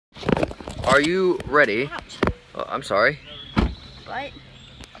Are you ready? Oh, I'm sorry. Butt?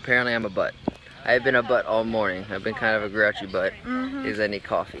 Apparently I'm a butt. I've been a butt all morning. I've been kind of a grouchy butt because I need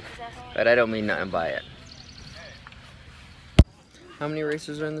coffee. But I don't mean nothing by it. How many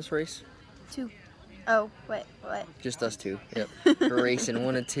racers are in this race? 2. Oh, wait, what? Just us 2. Yep. We're racing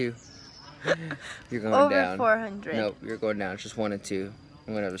 1 and 2. You're going Over down. 400. Nope, you're going down. It's just 1 and 2.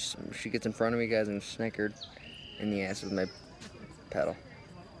 Whenever she gets in front of me, guys, I'm snickered in the ass with my pedal.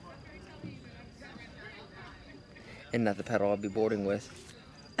 And not the pedal I'll be boarding with.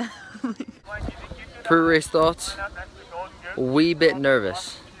 Pre-race thoughts? Wee bit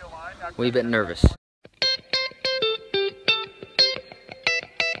nervous. Wee bit nervous.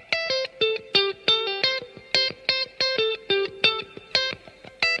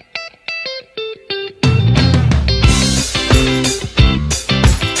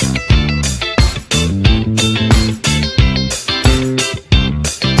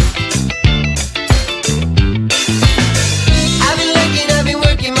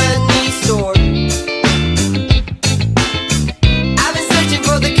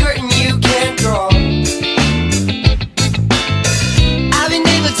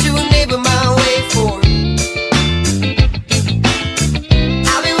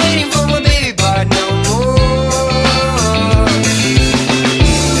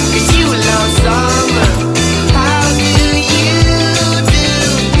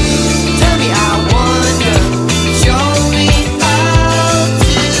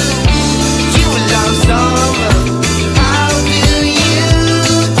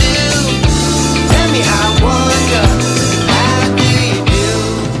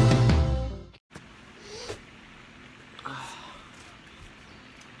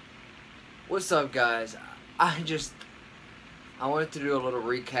 What's up, guys? I wanted to do a little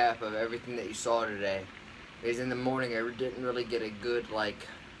recap of everything that you saw today, because in the morning I didn't really get a good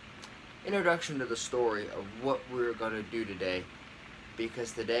introduction to the story of what we were going to do today,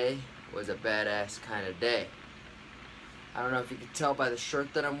 because today was a badass kind of day. I don't know if you can tell by the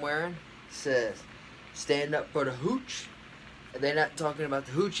shirt that I'm wearing. It says stand up for the hooch. They're not talking about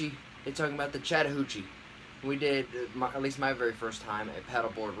the hoochie, they're talking about the Chattahoochee. We did, at least my very first time, a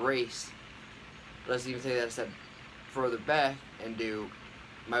paddleboard race. Let's even take that a step further back and do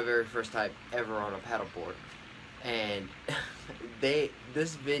my very first time ever on a paddleboard. And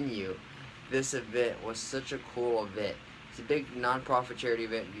this event was such a cool event. It's a big non-profit charity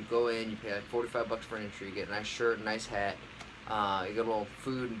event. You go in, you pay like 45 bucks for an entry, you get a nice shirt, a nice hat, you get a little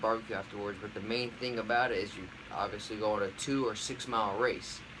food and barbecue afterwards. But the main thing about it is you obviously go on a 2 or 6 mile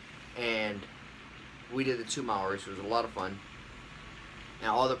race. And we did the 2 mile race. It was a lot of fun.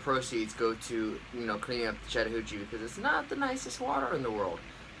 Now all the proceeds go to, cleaning up the Chattahoochee, because it's not the nicest water in the world.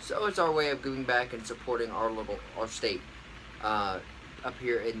 So it's our way of giving back and supporting our state up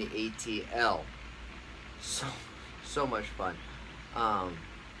here in the ATL. So much fun.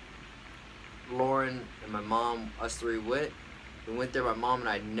 Lauren and my mom, us 3 went. We went there. My mom and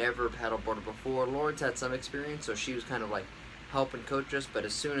I never paddleboarded before. Lauren's had some experience, so she was kind of like helping coach us. But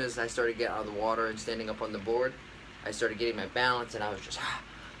as soon as I started getting out of the water and standing up on the board, I started getting my balance, and I was just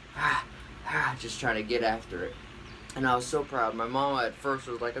just trying to get after it. And I was so proud. My mama at first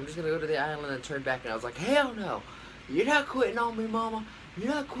was like, I'm just going to go to the island and turn back. And I was like, hell no. You're not quitting on me, mama.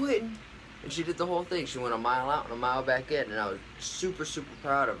 You're not quitting. And she did the whole thing. She went a mile out and a mile back in. And I was super, super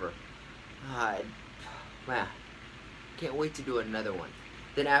proud of her. Man, can't wait to do another one.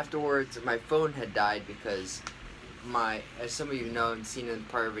 Then afterwards, my phone had died because as some of you know and seen in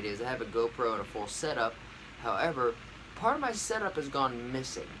prior videos, I have a GoPro and a full setup. However, part of my setup has gone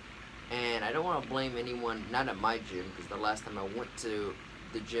missing, and I don't want to blame anyone, not at my gym, because the last time I went to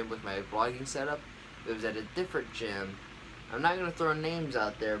the gym with my vlogging setup, it was at a different gym. I'm not going to throw names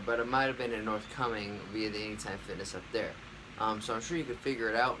out there, but it might have been in North Cumming via the Anytime Fitness up there. So I'm sure you could figure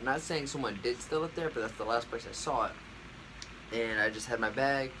it out. I'm not saying someone did steal it there, but that's the last place I saw it. And I just had my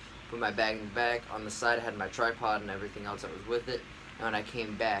bag, put my bag in the back. On the side I had my tripod and everything else that was with it. And when I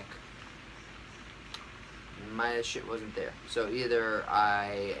came back, my shit wasn't there. So either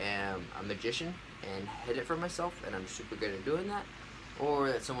I am a magician and hid it from myself, and I'm super good at doing that,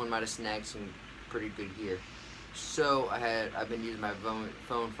 or that someone might have snagged some pretty good gear. So I've been using my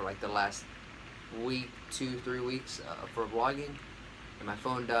phone for like the last week, 2-3 weeks for vlogging, and my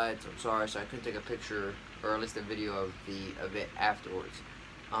phone died, so I'm sorry. So I couldn't take a picture or at least a video of the event afterwards.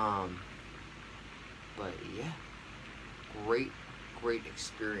 But yeah, great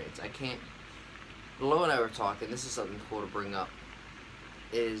experience. Lo and I were talking, this is something cool to bring up,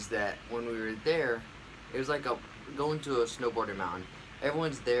 is that when we were there, it was like going to a snowboarding mountain.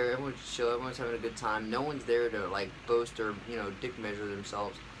 Everyone's there, everyone's chill, everyone's having a good time. No one's there to like boast or, dick measure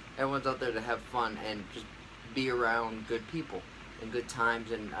themselves. Everyone's out there to have fun and just be around good people and good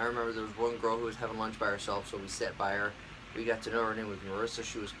times. And I remember there was one girl who was having lunch by herself, so we sat by her. We got to know her. Name was Marissa.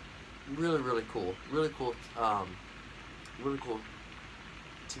 She was really cool. Really cool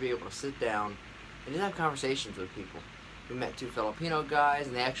to be able to sit down and just have conversations with people. We met 2 Filipino guys,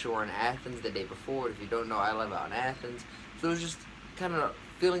 and they actually were in Athens the day before. If you don't know, I live out in Athens. So it was just kind of a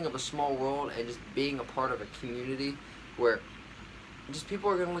feeling of a small world and just being a part of a community where just people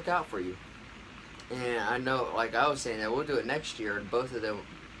are going to look out for you. And I know, like I was saying, that we'll do it next year, and both of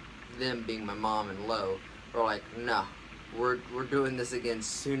them being my mom and Lo, were like, nah, we're doing this again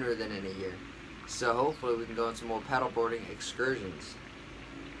sooner than in a year. So hopefully we can go on some more paddleboarding excursions.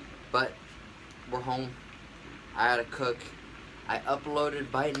 But we're home. I had to cook. I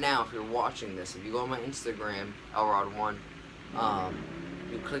uploaded by now. If you're watching this, if you go on my Instagram, Elrod1,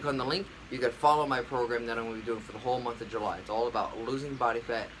 you click on the link. You can follow my program that I'm going to be doing for the whole month of July. It's all about losing body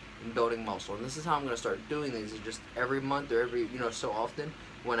fat and building muscle. And this is how I'm going to start doing these. Is just every month or every so often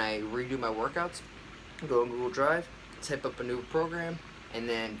when I redo my workouts, go on Google Drive, type up a new program, and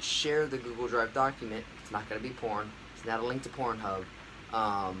then share the Google Drive document. It's not going to be porn. It's not a link to Pornhub.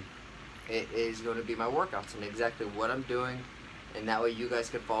 It is going to be my workouts and exactly what I'm doing, and that way you guys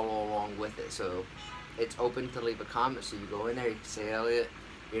can follow along with it. So it's open to leave a comment, so you go in there, you can say, Elliot,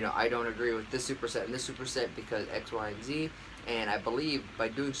 I don't agree with this superset and this superset because X, Y, and Z, and I believe by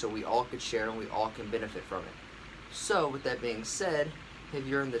doing so we all could share and we all can benefit from it. So with that being said, if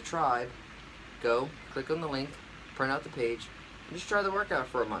you're in the tribe, go click on the link, print out the page, and just try the workout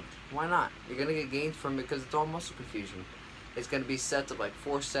for a month. Why not? You're going to get gains from it because it's all muscle confusion. It's going to be sets of like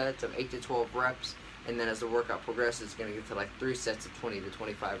 4 sets of 8 to 12 reps, and then as the workout progresses, it's going to get to like 3 sets of 20 to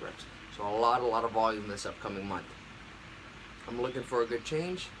 25 reps. So a lot of volume this upcoming month. I'm looking for a good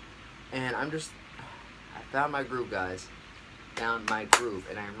change, and I found my groove, guys. Found my groove,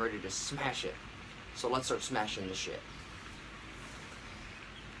 and I'm ready to smash it. So let's start smashing this shit.